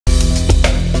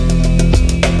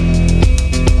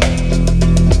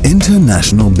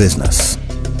International business.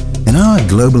 In our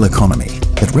global economy,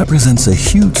 it represents a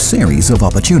huge series of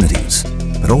opportunities,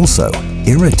 but also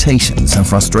irritations and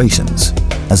frustrations,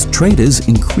 as traders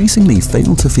increasingly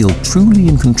fail to feel truly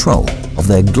in control of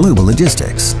their global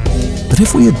logistics. But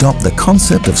if we adopt the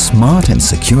concept of smart and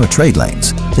secure trade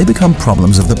lanes, they become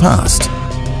problems of the past.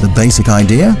 The basic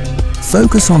idea?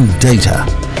 Focus on data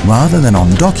rather than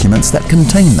on documents that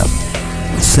contain them.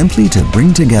 Simply to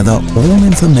bring together all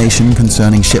information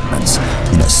concerning shipments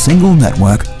in a single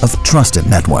network of trusted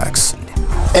networks.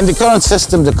 In the current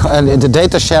system, the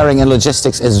data sharing in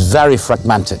logistics is very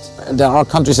fragmented. There are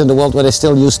countries in the world where they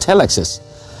still use telexes.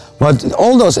 But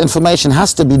all those information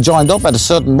has to be joined up at a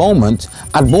certain moment.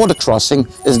 At border crossing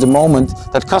is the moment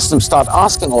that customs start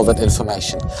asking all that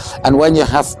information. And when you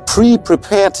have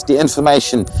pre-prepared the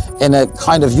information in a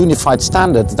kind of unified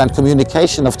standard, then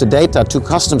communication of the data to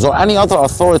customs or any other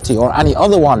authority or any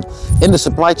other one in the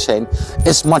supply chain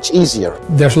is much easier.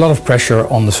 There's a lot of pressure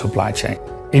on the supply chain.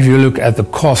 If you look at the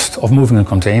cost of moving a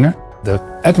container, the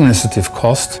administrative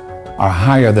costs are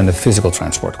higher than the physical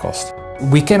transport cost.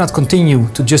 We cannot continue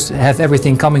to just have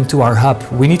everything coming to our hub.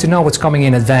 We need to know what's coming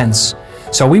in advance.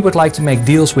 So we would like to make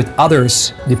deals with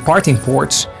others, departing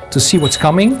ports, to see what's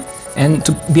coming and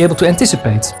to be able to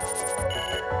anticipate.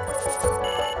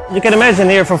 You can imagine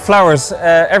here for flowers,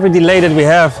 every delay that we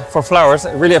have for flowers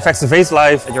really affects the vase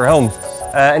life at your home.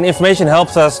 And information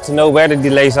helps us to know where the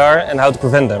delays are and how to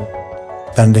prevent them.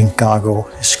 Pending cargo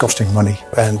is costing money,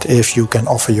 and if you can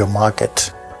offer your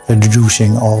market a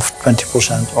reducing of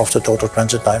 20% of the total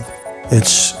transit time,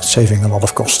 it's saving a lot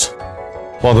of cost.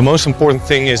 Well, the most important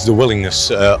thing is the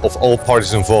willingness of all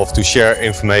parties involved to share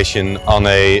information on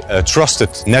a trusted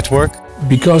network.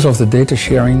 Because of the data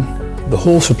sharing, the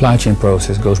whole supply chain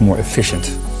process goes more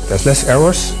efficient. There's less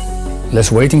errors,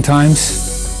 less waiting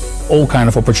times, all kind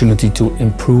of opportunity to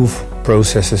improve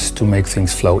processes to make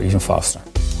things flow even faster.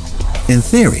 In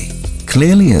theory,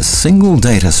 clearly a single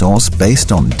data source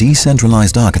based on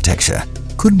decentralized architecture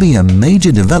could be a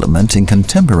major development in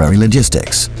contemporary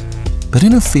logistics. But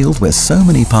in a field where so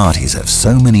many parties have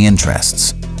so many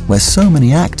interests, where so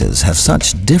many actors have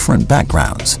such different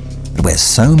backgrounds, and where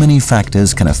so many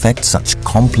factors can affect such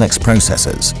complex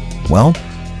processes, well,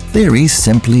 theory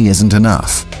simply isn't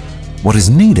enough. What is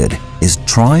needed is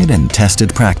tried and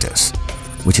tested practice,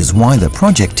 which is why the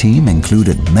project team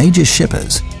included major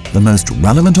shippers, the most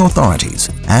relevant authorities,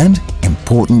 and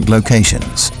important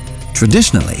locations.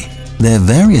 Traditionally, their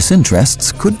various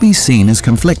interests could be seen as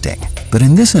conflicting, but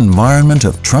in this environment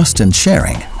of trust and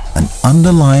sharing, an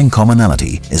underlying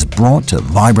commonality is brought to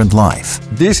vibrant life.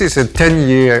 This is a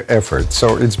 10-year effort,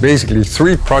 so it's basically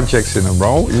 3 projects in a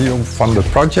row, EU-funded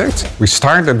projects. We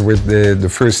started with the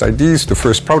first ideas, the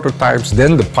first prototypes,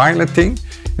 then the piloting.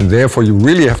 And therefore, you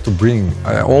really have to bring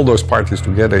all those parties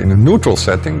together in a neutral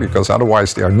setting, because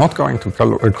otherwise they are not going to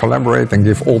collaborate and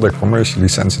give all their commercially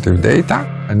sensitive data.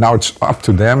 And now it's up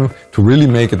to them to really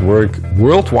make it work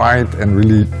worldwide and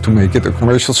really to make it a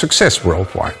commercial success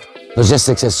worldwide.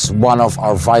 Logistics is one of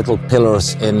our vital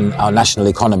pillars in our national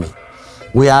economy.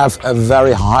 We have a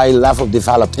very high level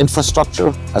developed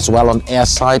infrastructure, as well on air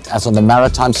side as on the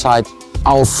maritime side.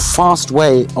 Our fast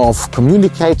way of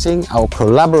communicating, our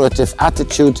collaborative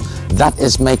attitude, that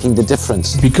is making the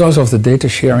difference. Because of the data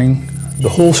sharing, the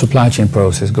whole supply chain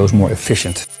process goes more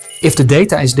efficient. If the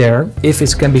data is there, if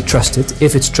it can be trusted,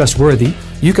 if it's trustworthy,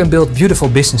 you can build beautiful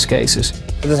business cases.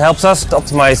 This helps us to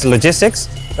optimize the logistics,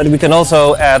 but we can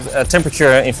also add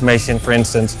temperature information, for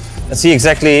instance, and see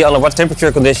exactly under what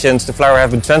temperature conditions the flower have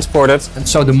been transported. And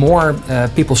so the more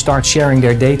people start sharing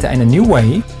their data in a new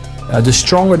way, the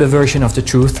stronger the version of the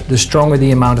truth, the stronger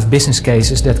the amount of business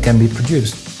cases that can be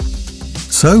produced.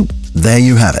 So, there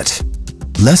you have it.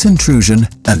 Less intrusion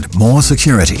and more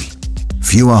security.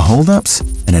 Fewer holdups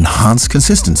and enhanced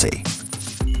consistency.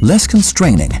 Less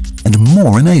constraining and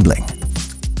more enabling.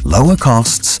 Lower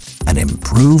costs and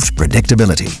improved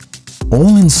predictability.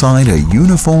 All inside a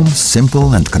uniform,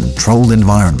 simple and controlled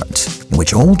environment in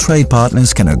which all trade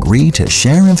partners can agree to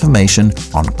share information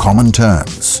on common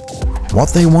terms.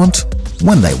 What they want,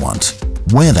 when they want,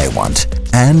 where they want,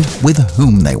 and with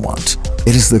whom they want.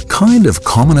 It is the kind of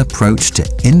common approach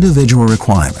to individual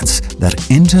requirements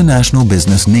that international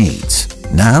business needs.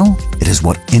 Now, it is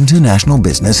what international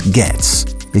business gets.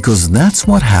 Because that's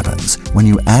what happens when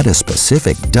you add a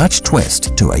specific Dutch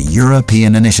twist to a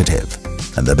European initiative.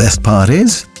 And the best part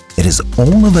is, it is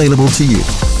all available to you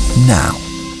now.